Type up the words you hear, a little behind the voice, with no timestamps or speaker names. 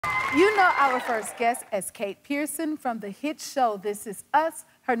You know our first guest as Kate Pearson from the hit show This Is Us.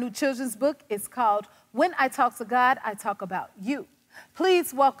 Her new children's book is called When I Talk to God, I Talk About You.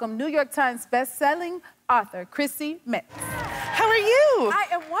 Please welcome New York Times best-selling author Chrissy Metz. How are you? I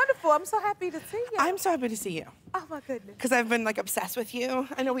am wonderful. I'm so happy to see you. I'm so happy to see you. Oh, my goodness. Because I've been, like, obsessed with you.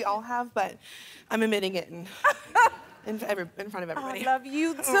 I know we all have, but I'm admitting it in front of everybody. I love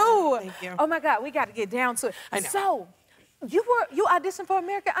you, too. Oh, thank you. Oh, my God, we got to get down to it. I know. So, you auditioned for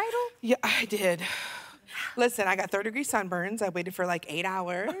American Idol? Yeah, I did. Listen, I got third-degree sunburns. I waited for, like, 8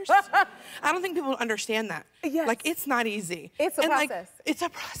 hours. I don't think people understand that. Yes. Like, it's not easy. It's a process. Like, it's a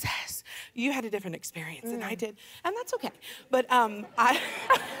process. You had a different experience than I did, and that's okay. But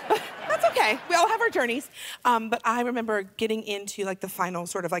that's okay. We all have our journeys. But I remember getting into, like, the final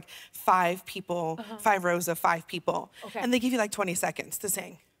sort of, like, 5 people, 5 rows of 5 people. Okay. And they give you, like, 20 seconds to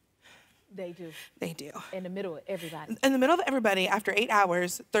sing. They do. They do. In the middle of everybody. In the middle of everybody, after 8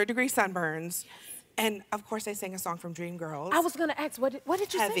 hours, third-degree sunburns. Yes. And, of course, I sang a song from Dreamgirls. I was going to ask, what did you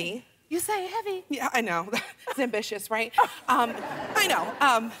sing? Heavy. You sang Heavy? Yeah, I know. It's ambitious, right? I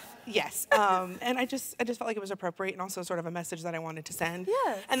know. Yes. And I just felt like it was appropriate and also sort of a message that I wanted to send.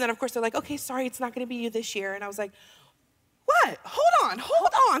 Yeah. And then, of course, they're like, okay, sorry, it's not going to be you this year. And I was like, what? Hold on.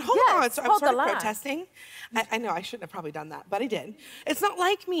 So I was sort of protesting. I know I shouldn't have probably done that, but I did. It's not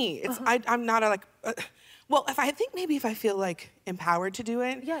like me. It's I'm not a well, if I feel like empowered to do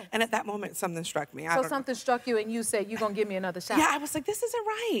it. Yeah. And at that moment, something struck me. So something struck you and you said, you're going to give me another shot. Yeah, I was like, this isn't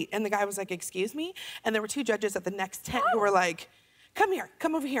right. And the guy was like, excuse me? And there were 2 judges at the next tent who were like, come here,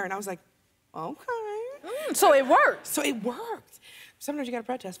 come over here. And I was like, okay. So it worked. So it worked. Sometimes you got to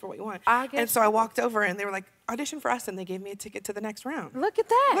protest for what you want. I guess. And so I walked over and they were like, audition for us. And they gave me a ticket to the next round. Look at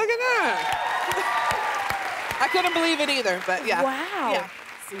that. Look at that. I couldn't believe it either, but yeah. Wow. Yeah.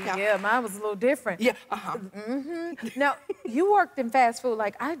 See, yeah, mine was a little different. Yeah, Now, you worked in fast food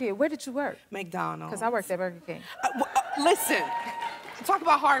like I did. Where did you work? McDonald's. Because I worked at Burger King. Listen, talk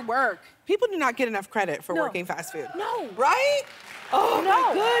about hard work. People do not get enough credit for working fast food. No. Right? Oh,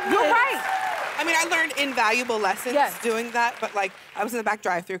 my goodness. You're right. I mean, I learned invaluable lessons doing that, but, like, I was in the back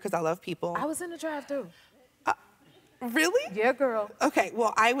drive-thru because I love people. I was in the drive-thru. Really? Yeah, girl. Okay,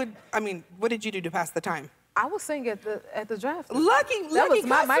 well, what did you do to pass the time? I was singing at the drive-thru. Lucky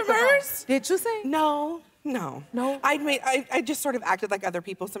my customers. microphone. Did you sing? No. I just sort of acted like other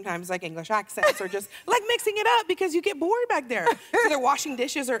people sometimes, like English accents or just like mixing it up because you get bored back there. So they're washing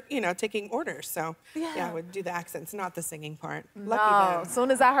dishes or, taking orders. So yeah, I would do the accents, not the singing part. Lucky them. As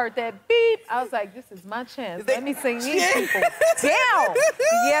soon as I heard that beep, I was like, this is my chance. Let me sing these people down.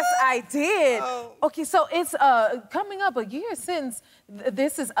 Yes, I did. Oh. Okay, so it's coming up a year since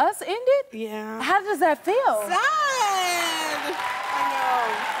This Is Us ended? Yeah. How does that feel? Sad.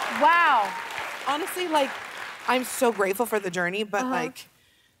 I know. Wow. Honestly, like, I'm so grateful for the journey, but like,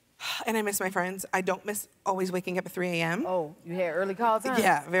 and I miss my friends. I don't miss always waking up at 3 a.m. Oh, you had early call time?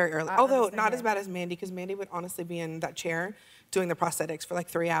 Yeah, very early. Although not as bad as Mandy, because Mandy would honestly be in that chair doing the prosthetics for like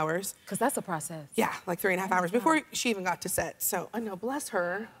 3 hours. Because that's a process. Yeah, like 3.5 hours before she even got to set. So I know, bless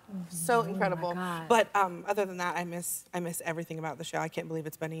her, so incredible. My God. But other than that, I miss everything about the show. I can't believe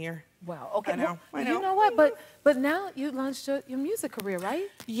it's been a year. Wow. Okay. I know. You know what? But now you launched your music career, right?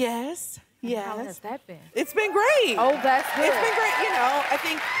 Yes. Yes. How has that been? It's been great. Oh, that's good. It's been great. I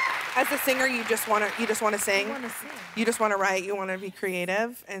think as a singer, you just want to sing. You want to sing. You just want to write. You want to be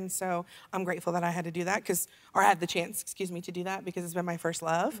creative. And so I'm grateful that I had to do that or I had the chance, to do that because it's been my first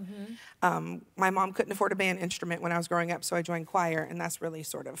love. My mom couldn't afford a band instrument when I was growing up, so I joined choir, and that's really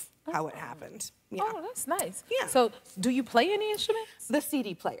sort of how it happened. Yeah. Oh, that's nice. Yeah. So do you play any instruments? The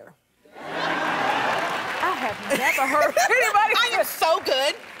CD player. I have never heard anybody. I am so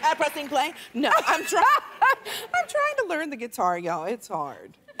good at pressing play. No, I'm trying to learn the guitar, y'all. It's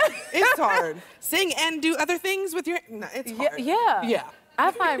hard. It's hard. Sing and do other things with your. No, it's hard. Yeah. Yeah. I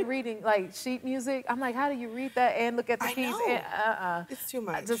find reading like sheet music. I'm like, how do you read that and look at the keys? Know. And, it's too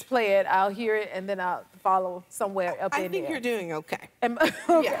much. I just play it. I'll hear it and then I'll follow somewhere up in there. I think you're doing okay. Okay.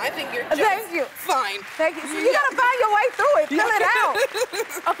 Yeah, I think you're just fine. Thank you. So you gotta find your way through it. Fill it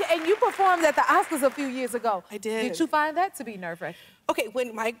out. Okay, and you performed at the Oscars a few years ago. I did. Did you find that to be nerve-wracking? Okay,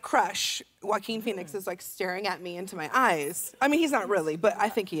 when my crush, Joaquin Phoenix, is like staring at me into my eyes. I mean, he's not really, but I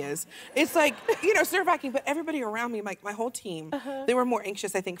think he is. It's like, it's nerve-wracking, but everybody around me, like my whole team, they were more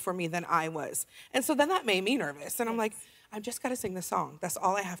anxious, I think, for me than I was. And so then that made me nervous. And I'm like, I've just got to sing the song. That's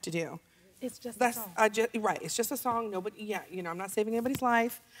all I have to do. It's just a song. Right, it's just a song. Nobody, I'm not saving anybody's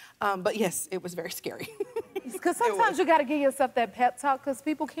life. But yes, it was very scary. Because sometimes you got to give yourself that pep talk because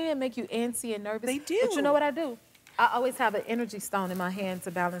people can make you antsy and nervous. They do. But you know what I do? I always have an energy stone in my hand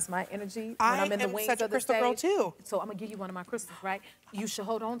to balance my energy when I'm in the wings such a of the crystal stage. girl too. So I'm gonna give you one of my crystals, right? You should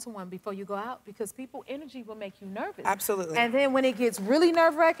hold on to one before you go out because people energy will make you nervous. Absolutely. And then when it gets really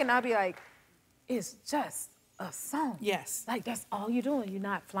nerve-wracking, I'll be like, it's just a song. Yes. Like that's all you're doing. You're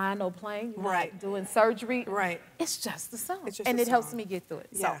not flying no plane. You're Right. not doing surgery. Right. It's just a song. It's just and a it helps song. me get through it.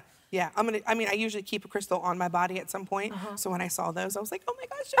 Yeah. So. Yeah, I mean, I usually keep a crystal on my body at some point. So when I saw those, I was like, oh my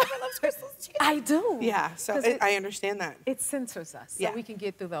gosh, Jennifer loves crystals too. I do. Yeah, so I understand that. It centers us so Yeah. we can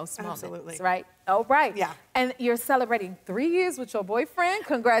get through those moments, Absolutely. right? All right. Yeah. And you're celebrating 3 years with your boyfriend.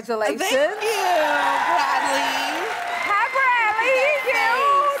 Congratulations. Thank you, Bradley. Hi, Bradley.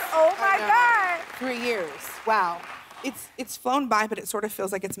 Cute. Oh my God. 3 years. Wow. It's flown by, but it sort of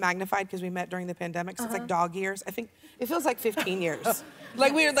feels like it's magnified because we met during the pandemic. So it's like dog years. I think it feels like 15 years.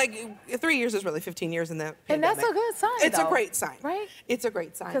 Like we're like 3 years is really 15 years in the pandemic. And that's a good sign. It's though, a great sign, right? It's a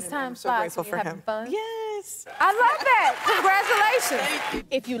great sign. Because and time I'm so flies grateful when for you're having him. fun. Yes. I love that. Congratulations.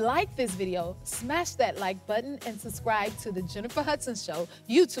 If you like this video, smash that like button and subscribe to the Jennifer Hudson Show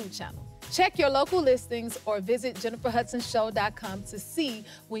YouTube channel. Check your local listings or visit jenniferhudsonshow.com to see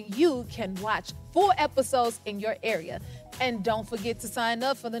when you can watch full episodes in your area. And don't forget to sign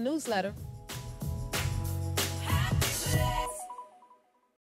up for the newsletter.